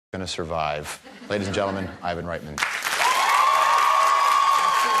Gonna survive. Ladies and gentlemen, Ivan Reitman.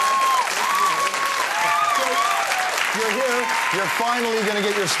 You're here. You're finally gonna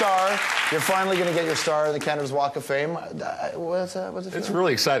get your star. You're finally gonna get your star in the Canada's Walk of Fame. What's it? It's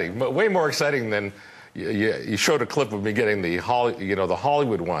really exciting. Way more exciting than you showed a clip of me getting the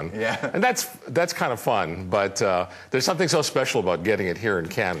Hollywood one. Yeah. And that's kind of fun. But there's something so special about getting it here in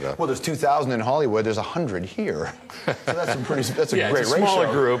Canada. Well, there's 2,000 in Hollywood. There's 100 here. So that's a great ratio. It's a smaller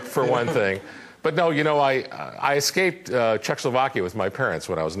group for one thing. But no, I escaped Czechoslovakia with my parents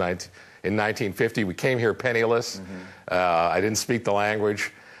when I was 19. In 1950, we came here penniless. I didn't speak the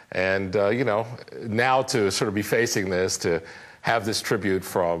language. And, now to sort of be facing this, to have this tribute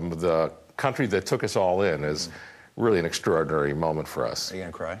from the country that took us all in is really an extraordinary moment for us. Are you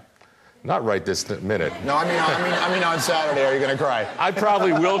going to cry? Not right this minute. No, I mean on Saturday, are you going to cry? I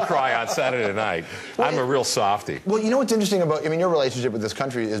probably will cry on Saturday night. I'm a real softie. Well, you know what's interesting about, your relationship with this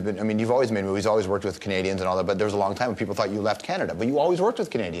country has been, you've always made movies, always worked with Canadians and all that, but there was a long time when people thought you left Canada, but you always worked with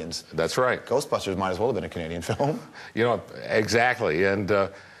Canadians. That's right. Ghostbusters might as well have been a Canadian film. Exactly. And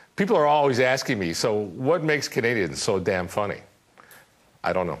people are always asking me, so what makes Canadians so damn funny?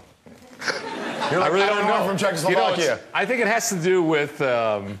 I don't know. You're like, I really don't know. From Czechoslovakia. I think it has to do with,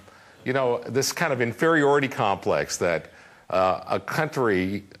 this kind of inferiority complex that a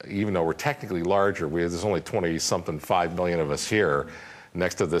country, even though we're technically larger, there's only 20-something, 5 million of us here,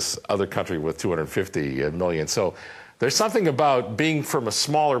 next to this other country with 250 million. So there's something about being from a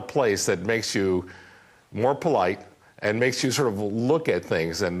smaller place that makes you more polite and makes you sort of look at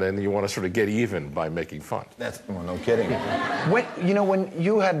things, and then you want to sort of get even by making fun. Well, no kidding. When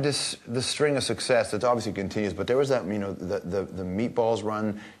you had this string of success that obviously continues, but there was that, the Meatballs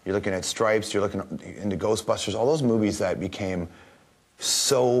run, you're looking at Stripes, you're looking into Ghostbusters, all those movies that became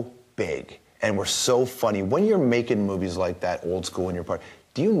so big and were so funny. When you're making movies like that, old school in your part,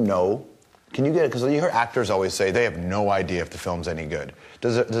 do you know, can you get it? Because you hear actors always say they have no idea if the film's any good.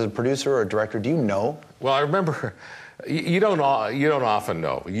 Does a producer or a director, do you know? Well, I remember... You don't often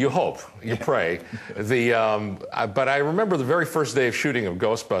know. You hope. You pray. But I remember the very first day of shooting of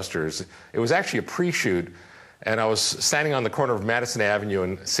Ghostbusters. It was actually a pre-shoot, and I was standing on the corner of Madison Avenue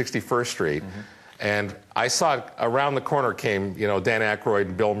and 61st Street, and I saw around the corner came, Dan Aykroyd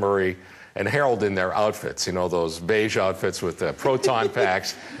and Bill Murray and Harold in their outfits, those beige outfits with the proton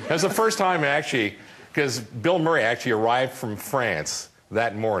packs. It was the first time actually, because Bill Murray actually arrived from France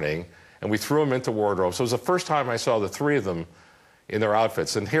that morning, and we threw them into wardrobe. So it was the first time I saw the three of them in their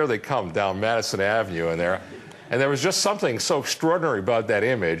outfits. And here they come down Madison Avenue, and there was just something so extraordinary about that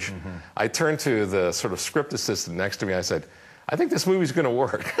image. I turned to the sort of script assistant next to me, and I said, I think this movie's going to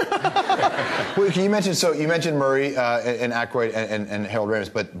work. Well, you mentioned Murray and Aykroyd and Harold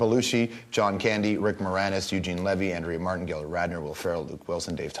Ramis, but Belushi, John Candy, Rick Moranis, Eugene Levy, Andrea Martin, Radner, Will Ferrell, Luke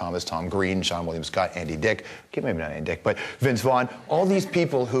Wilson, Dave Thomas, Tom Green, Sean William Scott, Andy Dick, okay, maybe not Andy Dick, but Vince Vaughn, all these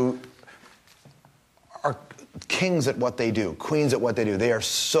people who are kings at what they do, queens at what they do. They are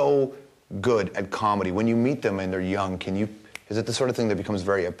so good at comedy. When you meet them and they're young, is it the sort of thing that becomes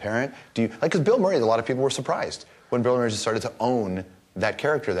very apparent? Because Bill Murray, a lot of people were surprised when Bill Murray started to own that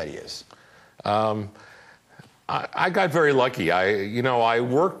character that he is. I got very lucky. I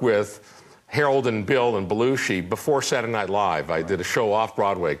worked with Harold and Bill and Belushi before Saturday Night Live. I did a show off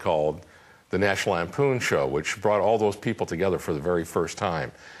Broadway called The National Lampoon Show, which brought all those people together for the very first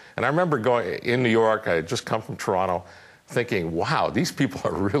time. And I remember going in New York, I had just come from Toronto, thinking, wow, these people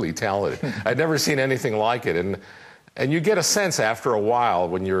are really talented. I'd never seen anything like it. And you get a sense after a while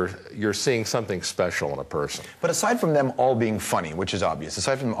when you're seeing something special in a person. But aside from them all being funny, which is obvious,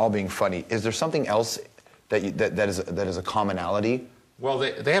 aside from them all being funny, is there something else that is a commonality? Well,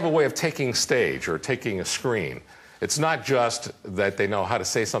 they have a way of taking stage or taking a screen. It's not just that they know how to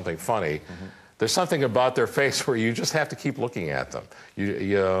say something funny. There's something about their face where you just have to keep looking at them.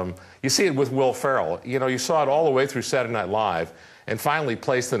 You see it with Will Ferrell. You saw it all the way through Saturday Night Live, and finally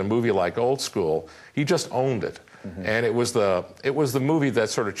placed in a movie like Old School, he just owned it. And it was the movie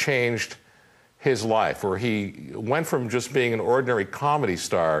that sort of changed his life, where he went from just being an ordinary comedy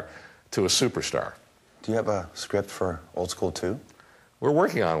star to a superstar. Do you have a script for Old School 2? We're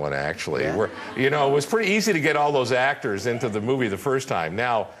working on one, actually. Yeah. It was pretty easy to get all those actors into the movie the first time.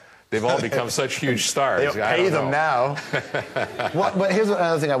 Now, they've all become such huge stars. They pay them now. But here's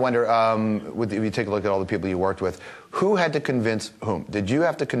another thing I wonder. If you take a look at all the people you worked with, who had to convince whom? Did you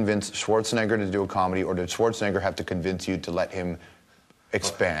have to convince Schwarzenegger to do a comedy, or did Schwarzenegger have to convince you to let him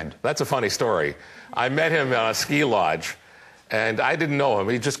expand? That's a funny story. I met him at a ski lodge, and I didn't know him.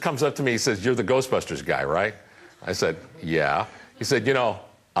 He just comes up to me, he says, "You're the Ghostbusters guy, right?" I said, "Yeah." He said,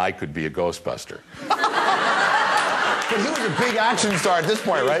 "I could be a Ghostbuster." But he was a big action star at this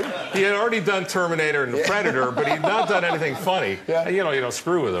point, right? He had already done Terminator and Predator, but he'd not done anything funny. Yeah. And, you don't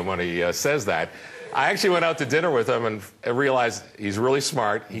screw with him when he says that. I actually went out to dinner with him and realized he's really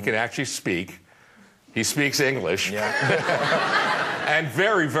smart. He can actually speak. He speaks English. Yeah. And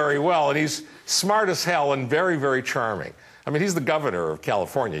very, very well. And he's smart as hell and very, very charming. I mean, he's the governor of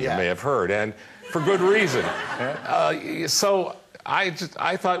California, you may have heard, and for good reason. So I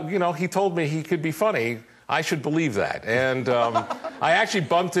thought, he told me he could be funny. I should believe that. And I actually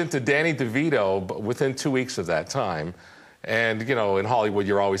bumped into Danny DeVito within 2 weeks of that time. And, in Hollywood,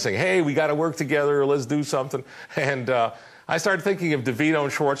 you're always saying, hey, we got to work together, let's do something. And I started thinking of DeVito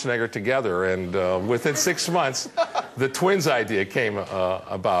and Schwarzenegger together. And within 6 months, the Twins idea came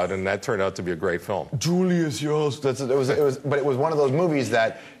about, and that turned out to be a great film. Julius Yost. But it was one of those movies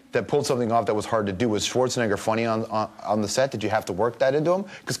that pulled something off that was hard to do. Was Schwarzenegger funny on the set? Did you have to work that into him?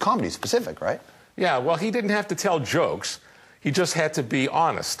 Because comedy's specific, right? Yeah, well, he didn't have to tell jokes. He just had to be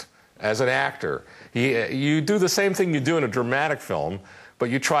honest as an actor. You do the same thing you do in a dramatic film, but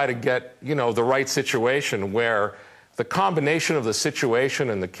you try to get, the right situation where the combination of the situation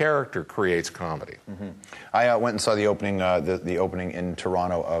and the character creates comedy. Mm-hmm. I went and saw the opening, the opening in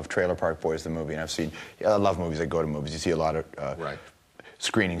Toronto of Trailer Park Boys, the movie, and I love movies. I go to movies. You see a lot of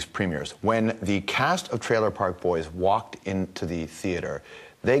screenings, premieres. When the cast of Trailer Park Boys walked into the theater,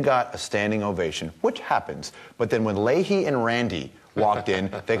 they got a standing ovation, which happens. But then when Leahy and Randy walked in,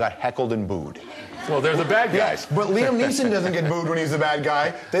 they got heckled and booed. Well, they're the bad guys. Yeah, but Liam Neeson doesn't get booed when he's the bad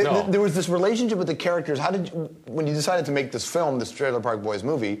guy. There was this relationship with the characters. How did you, when you decided to make this film, this Trailer Park Boys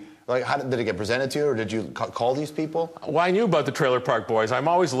movie, like, did it get presented to you, or did you call these people? Well, I knew about the Trailer Park Boys. I'm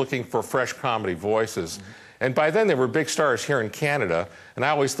always looking for fresh comedy voices. And by then, they were big stars here in Canada, and I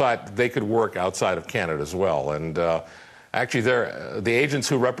always thought they could work outside of Canada as well. And actually, the agents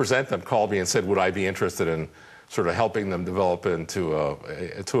who represent them called me and said, would I be interested in sort of helping them develop into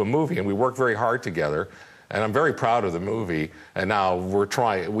a movie? And we worked very hard together, and I'm very proud of the movie. And now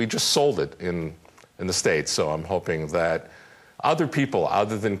we just sold it in the States, so I'm hoping that other people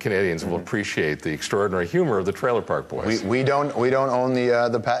other than Canadians will appreciate the extraordinary humor of the Trailer Park Boys. We don't own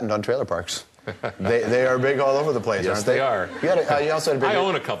the patent on trailer parks. They are big all over the place, yes, aren't they? They are. You also had a big... I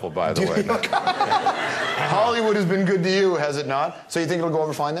own a couple, by the way. Hollywood has been good to you, has it not? So you think it'll go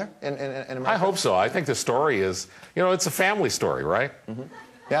over fine there in America? I hope so. I think the story is, it's a family story, right? Mm-hmm.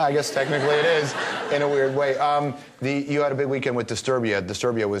 Yeah, I guess technically it is, in a weird way. You had a big weekend with Disturbia.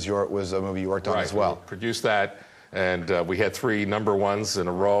 Disturbia was a movie you worked on as well. We produced that, and we had 3 #1s in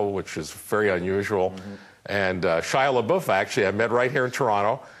a row, which is very unusual. Mm-hmm. And Shia LaBeouf, actually, I met right here in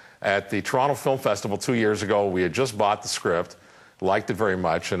Toronto at the Toronto Film Festival 2 years ago. We had just bought the script, liked it very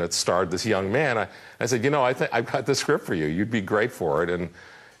much, and it starred this young man. I said, I think I've got the script for you. You'd be great for it. And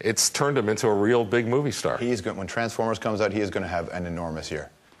it's turned him into a real big movie star. He's good. When Transformers comes out, he is going to have an enormous year.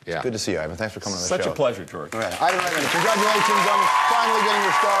 Yeah. It's good to see you, Ivan. Thanks for coming on the show. Such a pleasure, George. All right. Ivan Reitman, congratulations on finally getting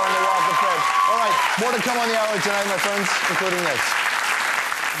your star on the Walk of Fame. All right, more to come on the hour tonight, my friends, including this.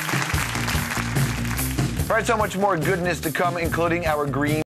 All right, so much more goodness to come, including our green